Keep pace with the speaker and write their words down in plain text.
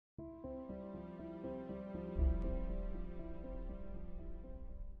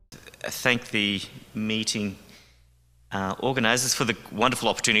thank the meeting organisers for the wonderful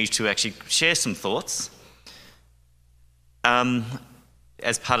opportunity to actually share some thoughts.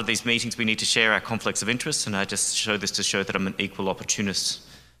 As part of these meetings, we need to share our conflicts of interest, and I just show this to show that I'm an equal opportunist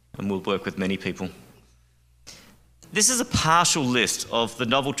and will work with many people. This is a partial list of the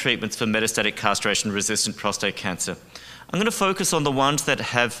novel treatments for metastatic castration-resistant prostate cancer. I'm going to focus on the ones that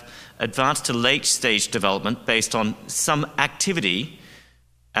have advanced to late-stage development based on some activity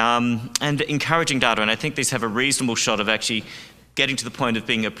and encouraging data, and I think these have a reasonable shot of actually getting to the point of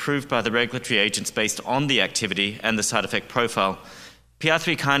being approved by the regulatory agents based on the activity and the side effect profile.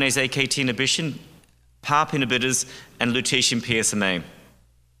 PI3 kinase AKT inhibition, PARP inhibitors, and lutetium-PSMA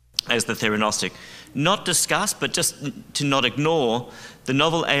as the theranostic. Not discussed, but just to not ignore, the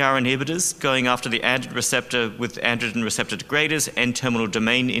novel AR inhibitors going after the androgen receptor with androgen receptor degraders and terminal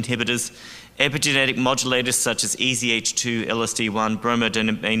domain inhibitors, epigenetic modulators such as EZH2, LSD1,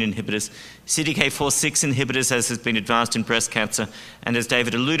 bromodomain inhibitors, CDK4/6 inhibitors as has been advanced in breast cancer, and as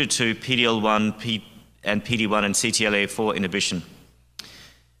David alluded to, PD-L1 and PD-1 and CTLA-4 inhibition.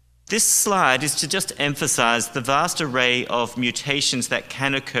 This slide is to just emphasize the vast array of mutations that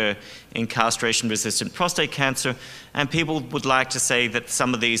can occur in castration-resistant prostate cancer, and people would like to say that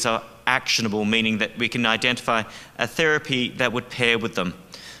some of these are actionable, meaning that we can identify a therapy that would pair with them.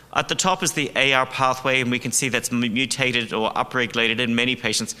 At the top is the AR pathway, and we can see that's mutated or upregulated in many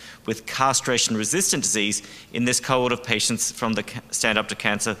patients with castration-resistant disease in this cohort of patients from the Stand Up to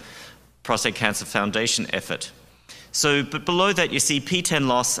Cancer Prostate Cancer Foundation effort. So, but below that you see PTEN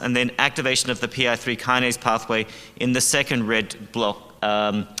loss and then activation of the PI3 kinase pathway in the second red block,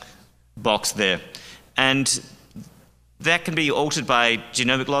 box there. And that can be altered by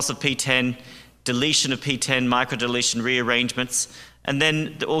genomic loss of PTEN, deletion of PTEN, microdeletion rearrangements, and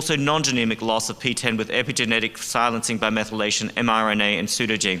then also non-genomic loss of PTEN with epigenetic silencing by methylation, mRNA, and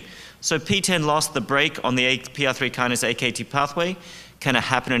pseudogene. So PTEN loss, the break on the PI3 kinase AKT pathway, can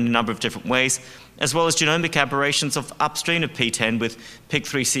happen in a number of different ways, as well as genomic aberrations of upstream of PTEN with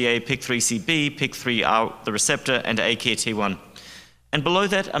PIK3CA, PIK3CB, PIK3R, the receptor, and AKT1. And below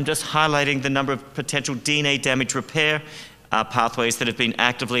that, I'm just highlighting the number of potential DNA damage repair pathways that have been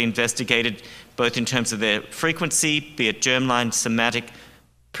actively investigated, both in terms of their frequency, be it germline, somatic,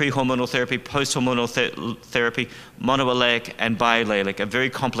 pre-hormonal therapy, post-hormonal therapy, monoallelic, and biallelic, a very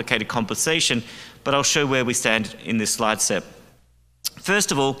complicated conversation, but I'll show where we stand in this slide set.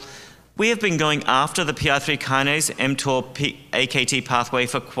 First of all, we have been going after the PI3 kinase mTOR AKT pathway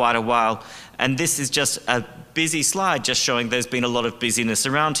for quite a while, and this is just a busy slide just showing there's been a lot of busyness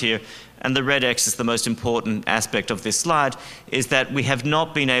around here, and the red X is the most important aspect of this slide, is that we have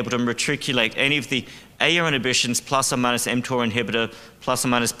not been able to matriculate any of the AR inhibitions plus or minus mTOR inhibitor plus or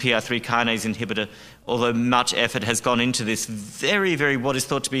minus PI3 kinase inhibitor, although much effort has gone into this very, very what is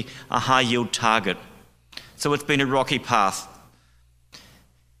thought to be a high yield target. So it's been a rocky path.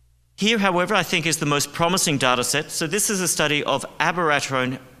 Here, however, I think is the most promising data set. So this is a study of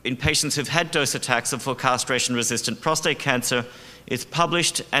abiraterone in patients who've had docetaxel for castration-resistant prostate cancer. It's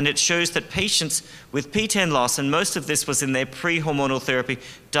published, and it shows that patients with PTEN loss, and most of this was in their pre-hormonal therapy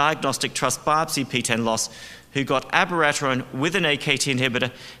diagnostic trust biopsy PTEN loss, who got abiraterone with an AKT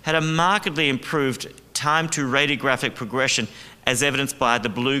inhibitor, had a markedly improved time to radiographic progression, as evidenced by the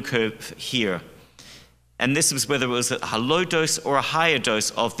blue curve here. And this was whether it was a low dose or a higher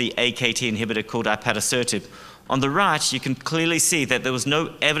dose of the AKT inhibitor called ipatasertib. On the right, you can clearly see that there was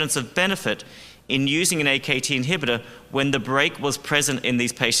no evidence of benefit in using an AKT inhibitor when the break was present in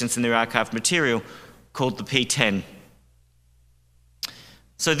these patients in their archived material called the PTEN.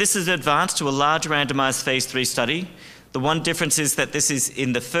 So this is advanced to a large randomized phase 3 study. The one difference is that this is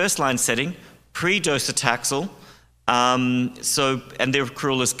in the first-line setting, pre-docetaxel, and their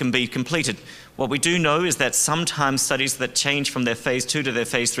accrual can be completed. What we do know is that sometimes studies that change from their phase 2 to their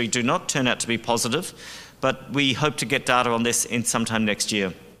phase 3 do not turn out to be positive, but we hope to get data on this in sometime next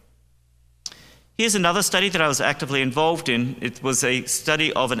year. Here's another study that I was actively involved in. It was a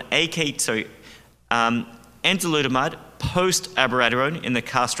study of an enzalutamide post-abiraterone in the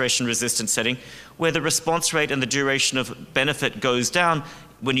castration-resistant setting, where the response rate and the duration of benefit goes down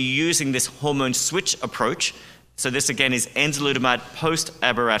when you're using this hormone switch approach. So this again is enzalutamide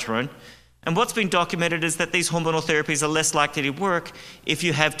post-abiraterone. And what's been documented is that these hormonal therapies are less likely to work if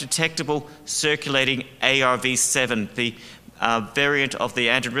you have detectable circulating ARV7, the variant of the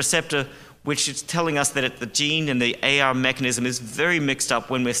androgen receptor, which is telling us that the gene and the AR mechanism is very mixed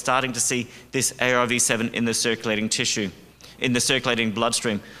up when we're starting to see this ARV7 in the circulating tissue, in the circulating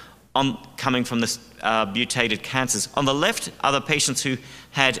bloodstream, coming from the mutated cancers. On the left are the patients who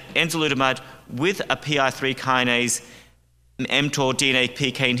had enzalutamide with a PI3 kinase mTOR DNA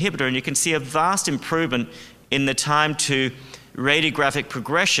PK inhibitor, and you can see a vast improvement in the time to radiographic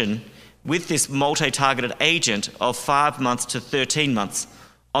progression with this multi-targeted agent of 5 months to 13 months.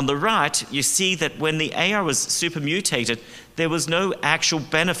 On the right, you see that when the AR was supermutated, there was no actual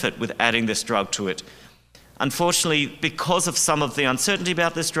benefit with adding this drug to it. Unfortunately, because of some of the uncertainty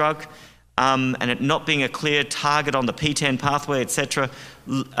about this drug, and it not being a clear target on the PTEN pathway, etc.,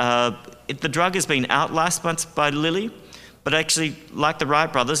 the drug has been outlicensed by Lilly, but actually, like the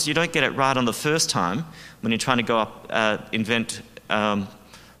Wright brothers, you don't get it right on the first time when you're trying to go up, invent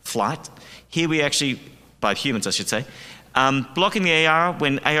flight. Here we actually, by humans I should say, blocking the AR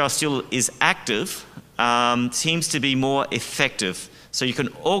when AR still is active seems to be more effective. So you can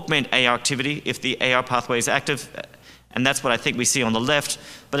augment AR activity if the AR pathway is active, and that's what I think we see on the left,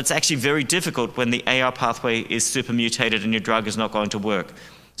 but it's actually very difficult when the AR pathway is supermutated and your drug is not going to work.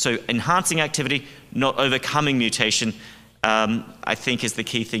 So enhancing activity, not overcoming mutation, I think is the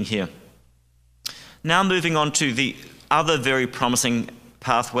key thing here. Now moving on to the other very promising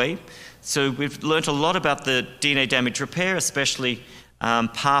pathway. So we've learned a lot about the DNA damage repair, especially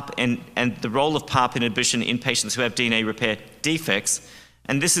PARP and the role of PARP inhibition in patients who have DNA repair defects.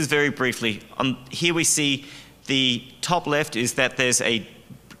 And this is very briefly. Here we see the top left is that there's a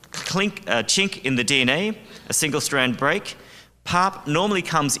chink in the DNA, a single strand break. PARP normally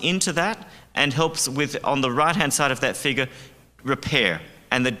comes into that and helps with, on the right-hand side of that figure, repair.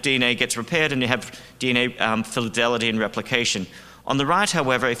 And the DNA gets repaired and you have DNA fidelity and replication. On the right,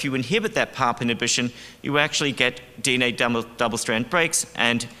 however, if you inhibit that PARP inhibition, you actually get DNA double-strand breaks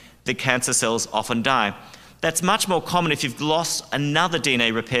and the cancer cells often die. That's much more common if you've lost another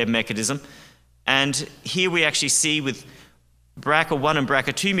DNA repair mechanism. And here we actually see with BRCA1 and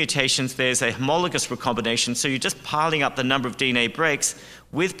BRCA2 mutations, there's a homologous recombination. So you're just piling up the number of DNA breaks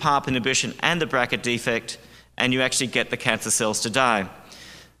with PARP inhibition and the BRCA defect, and you actually get the cancer cells to die.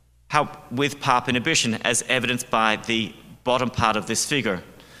 With PARP inhibition, as evidenced by the bottom part of this figure.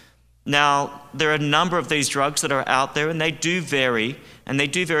 Now, there are a number of these drugs that are out there, and they do vary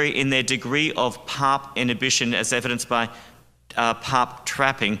in their degree of PARP inhibition, as evidenced by PARP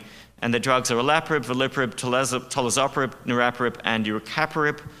trapping. And the drugs are olaparib, veliparib, talazoparib, niraparib, and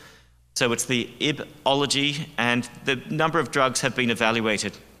uricaparib. So it's the IB-ology, and the number of drugs have been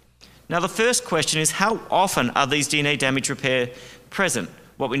evaluated. Now, the first question is, how often are these DNA damage repair present?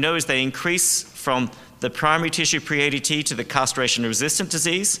 What we know is they increase from the primary tissue pre-ADT to the castration-resistant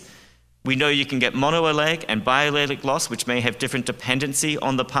disease. We know you can get monoallelic and biallelic loss, which may have different dependency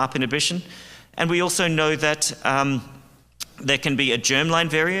on the PARP inhibition. And we also know that there can be a germline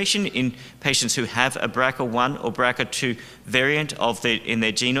variation in patients who have a BRCA1 or BRCA2 variant in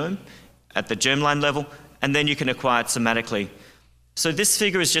their genome at the germline level, and then you can acquire it somatically. So this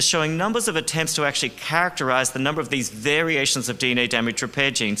figure is just showing numbers of attempts to actually characterize the number of these variations of DNA damage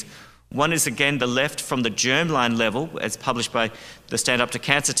repair genes. One is, again, the left from the germline level, as published by the Stand Up to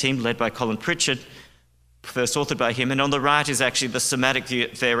Cancer team, led by Colin Pritchard, first authored by him. And on the right is actually the somatic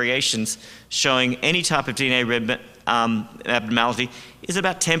variations, showing any type of DNA abnormality is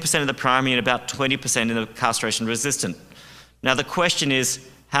about 10% of the primary and about 20% in the castration-resistant. Now, the question is,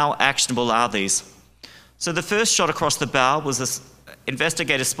 how actionable are these? So the first shot across the bow was this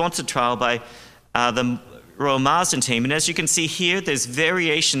investigator-sponsored trial by the Royal Marsden team. And as you can see here, there's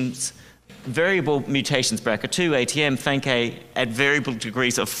variable mutations, BRCA2, ATM, FANK-A, at variable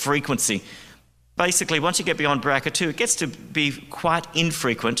degrees of frequency. Basically, once you get beyond BRCA2, it gets to be quite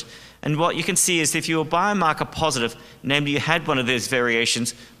infrequent. And what you can see is if you were biomarker positive, namely you had one of those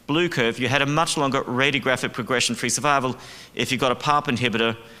variations, blue curve, you had a much longer radiographic progression-free survival if you got a PARP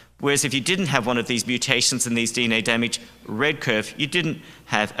inhibitor, whereas if you didn't have one of these mutations in these DNA damage, red curve, you didn't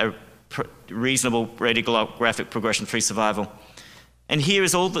have a reasonable radiographic progression-free survival. And here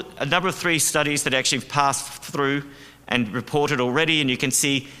is a number of 3 studies that actually passed through and reported already, and you can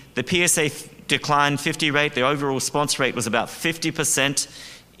see the PSA decline 50 rate, the overall response rate was about 50%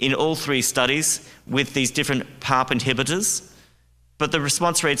 in all 3 studies with these different PARP inhibitors. But the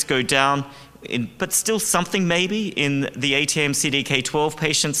response rates go down, but still something maybe in the ATM CDK12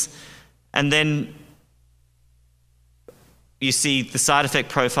 patients. And then you see the side effect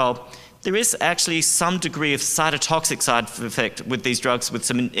profile. There is actually some degree of cytotoxic side effect with these drugs, with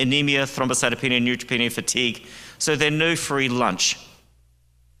some anemia, thrombocytopenia, neutropenia, fatigue. So they're no free lunch.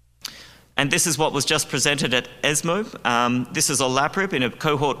 And this is what was just presented at ESMO. This is olaparib in a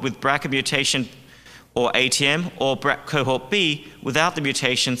cohort with BRCA mutation or ATM, or cohort B without the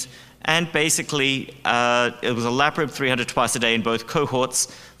mutations. And basically, it was olaparib 300 twice a day in both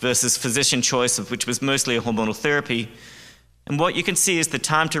cohorts versus physician choice, which was mostly a hormonal therapy. And what you can see is the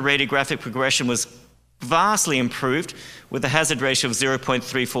time to radiographic progression was vastly improved with a hazard ratio of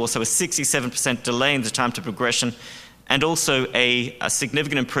 0.34, so a 67% delay in the time to progression, and also a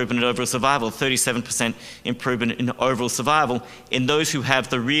significant improvement in overall survival, 37% improvement in overall survival in those who have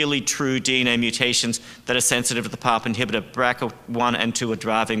the really true DNA mutations that are sensitive to the PARP inhibitor. BRCA1 and 2 are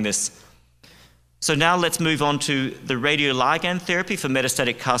driving this. So now let's move on to the radioligand therapy for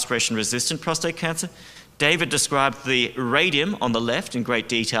metastatic castration-resistant prostate cancer. David described the radium on the left in great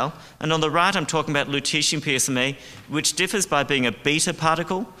detail, and on the right I'm talking about lutetium-PSMA, which differs by being a beta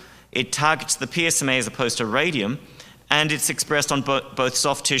particle. It targets the PSMA as opposed to radium, and it's expressed on both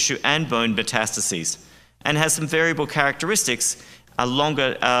soft tissue and bone metastases, and has some variable characteristics, a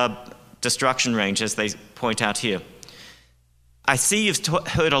longer destruction range, as they point out here. I see you've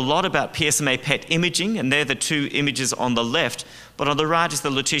heard a lot about PSMA PET imaging, and they're the two images on the left, but on the right is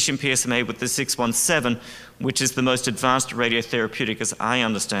the lutetium PSMA with the 617, which is the most advanced radiotherapeutic as I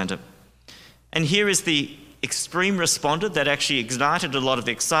understand it. And here is the extreme responder that actually ignited a lot of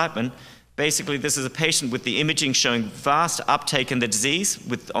the excitement. Basically, this is a patient with the imaging showing vast uptake in the disease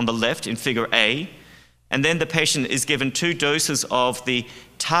on the left in figure A, and then the patient is given 2 doses of the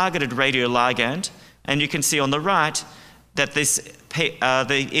targeted radioligand, and you can see on the right that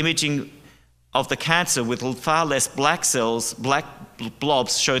the imaging of the cancer with far less black cells, black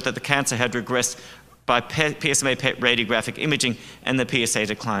blobs, showed that the cancer had regressed by PSMA PET radiographic imaging, and the PSA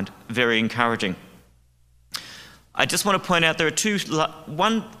declined. Very encouraging. I just want to point out there are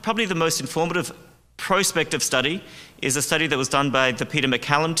one, probably the most informative prospective study is a study that was done by the Peter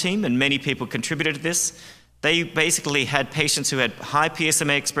McCallum team, and many people contributed to this. They basically had patients who had high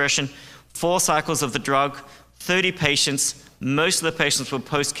PSMA expression, 4 cycles of the drug, 30 patients. Most of the patients were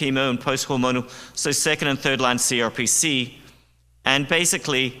post-chemo and post-hormonal, so second and third line CRPC. And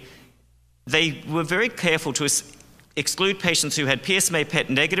basically, they were very careful to exclude patients who had PSMA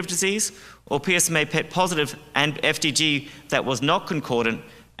PET negative disease or PSMA PET positive and FDG that was not concordant,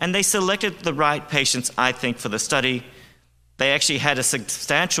 and they selected the right patients, I think, for the study. They actually had a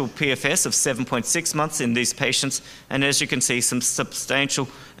substantial PFS of 7.6 months in these patients, and as you can see, some substantial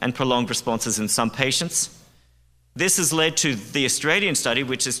and prolonged responses in some patients. This has led to the Australian study,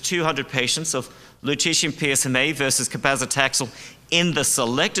 which is 200 patients of lutetium PSMA versus cabazitaxel in the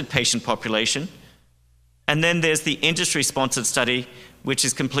selected patient population. And then there's the industry-sponsored study, which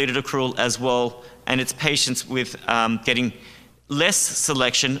is completed accrual as well, and it's patients with getting less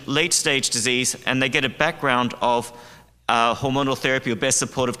selection, late-stage disease, and they get a background of hormonal therapy or best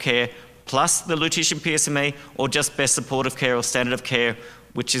supportive care, plus the lutetium PSMA, or just best supportive care or standard of care,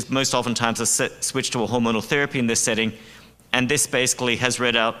 which is most oftentimes a switch to a hormonal therapy in this setting. And this basically has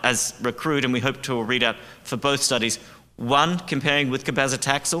read out as recruit, and we hope to read out for both studies, one comparing with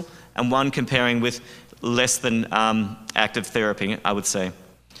cabazitaxel and one comparing with less than active therapy, I would say.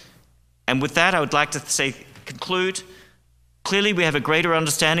 And with that, I would like to conclude. Clearly, we have a greater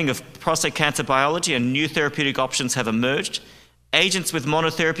understanding of prostate cancer biology, and new therapeutic options have emerged. Agents with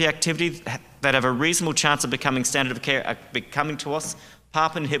monotherapy activity that have a reasonable chance of becoming standard of care are coming to us.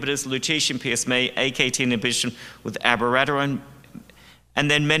 PARP inhibitors, lutetium PSMA, AKT inhibition with abiraterone,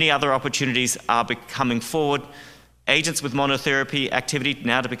 and then many other opportunities are coming forward. Agents with monotherapy activity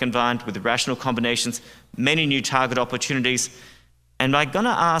now to be combined with rational combinations, many new target opportunities. And I'm going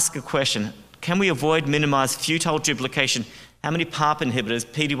to ask a question. Can we avoid, minimize futile duplication? How many PARP inhibitors,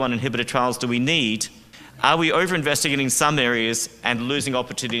 PD-1 inhibitor trials do we need? Are we over-investigating some areas and losing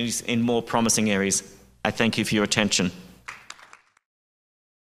opportunities in more promising areas? I thank you for your attention.